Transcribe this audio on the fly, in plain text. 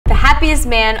happiest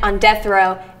man on death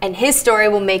row, and his story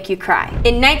will make you cry.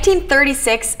 In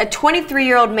 1936, a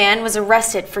 23-year-old man was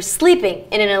arrested for sleeping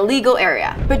in an illegal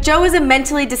area. But Joe was a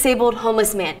mentally disabled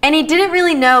homeless man, and he didn't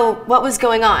really know what was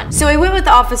going on, so he went with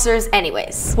the officers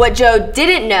anyways. What Joe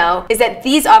didn't know is that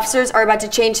these officers are about to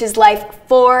change his life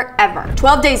forever.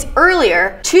 12 days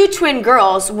earlier, 2 twin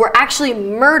girls were actually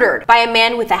murdered by a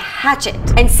man with a hatchet.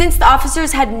 And since the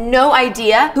officers had no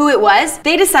idea who it was,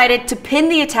 they decided to pin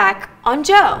the attack on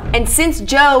Joe. And since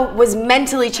Joe was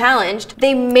mentally challenged,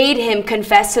 they made him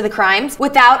confess to the crimes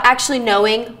without actually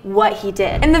knowing what he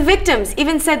did. And the victims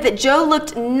even said that Joe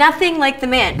looked nothing like the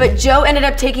man, but Joe ended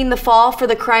up taking the fall for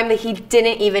the crime that he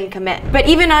didn't even commit. But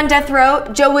even on death row,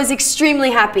 Joe was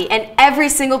extremely happy, and every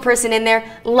single person in there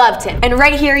loved him. And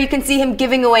right here you can see him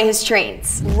giving away his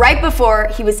trains. Right before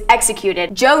he was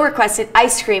executed, Joe requested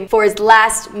ice cream for his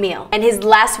last meal, and his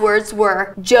last words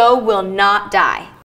were, "Joe will not die."